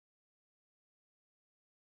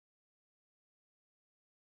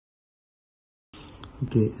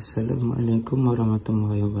Okay, Assalamualaikum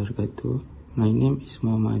warahmatullahi wabarakatuh. My name is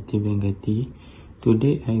Muhammad Atif.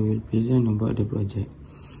 Today I will present about the project.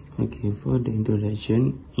 Okay, for the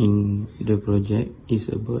introduction in the project is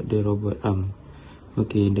about the robot arm.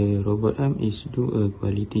 Okay, the robot arm is do a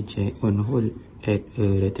quality check on hole at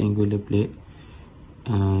a rectangular plate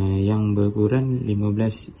yang berukuran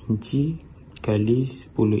 15 inci kali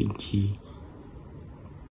 10 inci.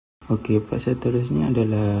 Okay, part seterusnya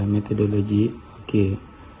adalah metodologi. Okay,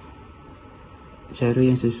 cara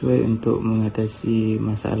yang sesuai untuk mengatasi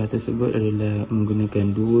masalah tersebut adalah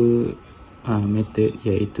menggunakan dua metod,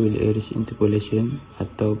 iaitu Lagrange interpolation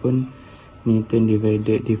ataupun Newton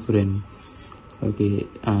divided difference.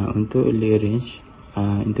 Okay, untuk Lagrange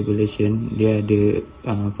interpolation dia ada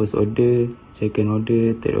first order, second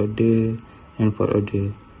order, third order and fourth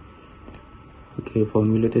order. Okay,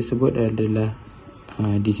 formula tersebut adalah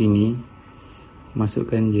di sini.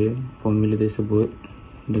 Masukkan je formula tersebut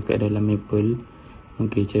dekat dalam maple.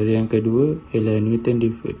 Okey, cara yang kedua ialah Newton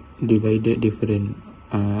divided difference.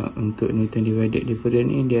 Untuk Newton divided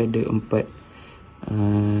difference ni dia ada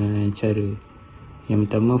 4 cara.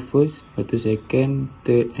 Yang pertama first, lepas tu second,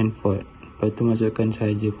 third and fourth. Lepas tu masukkan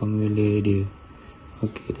sahaja formula dia.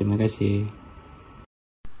 Okey, terima kasih.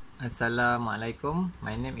 Assalamualaikum.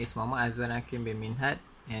 My name is Hazwan Hakim bin Minhat,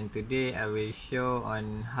 and today I will show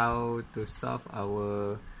on how to solve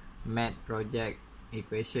our math project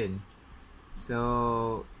equation.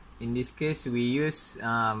 So in this case we use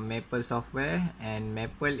Maple software, and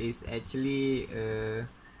Maple is actually a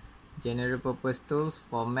general purpose tools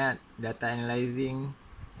for math, data analyzing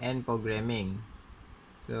and programming.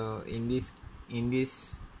 So in this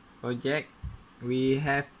project we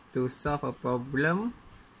have to solve a problem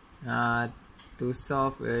to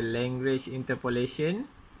solve a Lagrange interpolation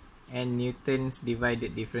and Newton's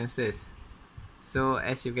divided differences. So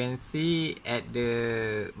as you can see at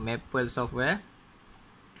the Maple software,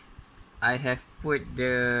 I have put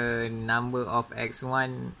the number of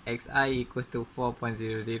x1, xi equals to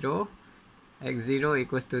 4.00, x0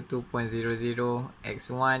 equals to 2.00,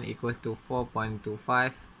 x1 equals to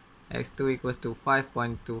 4.25, x2 equals to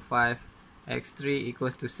 5.25, x3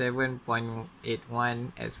 equals to 7.81,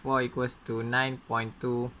 x4 equals to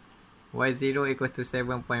 9.2, y0 equals to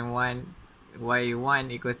 7.1,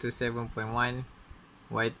 y1 equals to 7.1,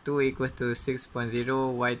 y2 equals to 6.0,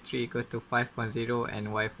 y3 equals to 5.0,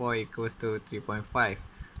 and y4 equals to 3.5.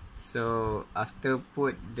 So after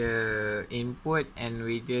put the input and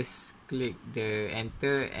we just click the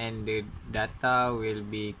enter, and the data will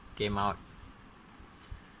be came out.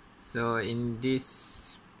 So in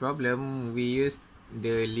this problem we use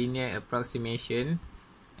the linear approximation,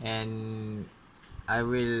 and I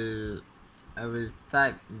will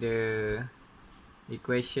type the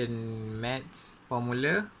equation maths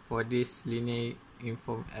formula for this linear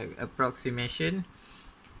approximation.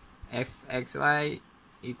 fxy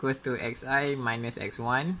equals to xi minus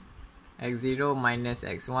x1, x0 minus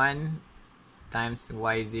x1 times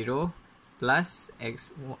y0 plus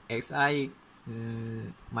xi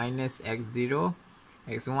minus x0,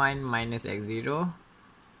 x1 minus x0,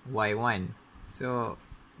 y1. So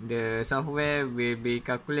the software will be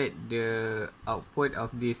calculate the output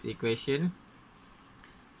of this equation.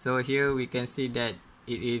 So here we can see that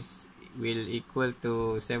it will equal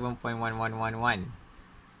to 7.1111.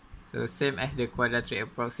 So same as the quadratic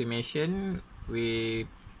approximation, we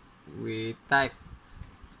type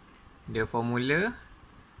the formula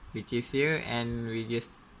which is here, and we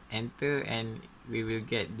just enter, and we will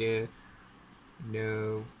get the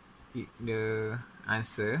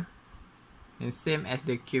answer. And same as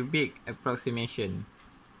the cubic approximation.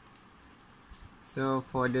 So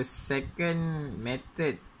for the second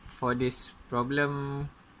method for this problem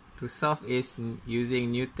to solve is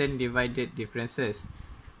using Newton divided differences.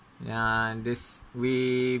 This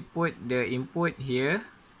we put the input here,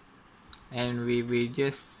 and we will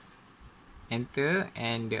just enter,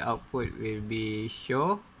 and the output will be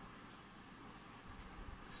show.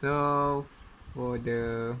 So for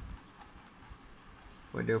the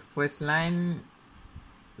first line,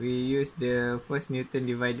 we use the first Newton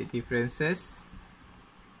divided differences,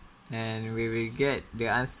 and we will get the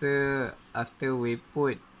answer after we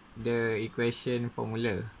put the equation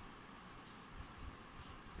formula.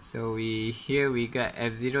 So here we got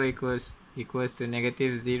f0 equals to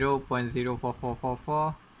negative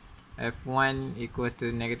 0.04444, f1 equals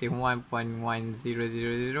to negative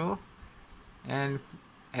 1.1000, and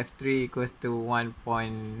f3 equals to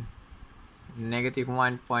negative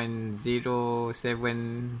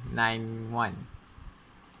 1.0791.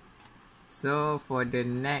 So for the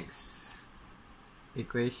next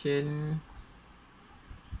equation,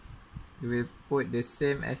 we will put the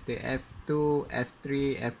same as the F2,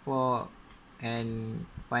 F3, F4, and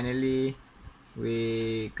finally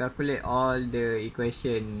we calculate all the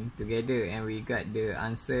equation together and we got the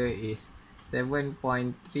answer is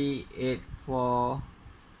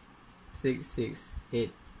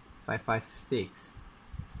 7.384668,556.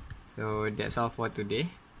 So that's all for today.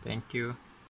 Thank you.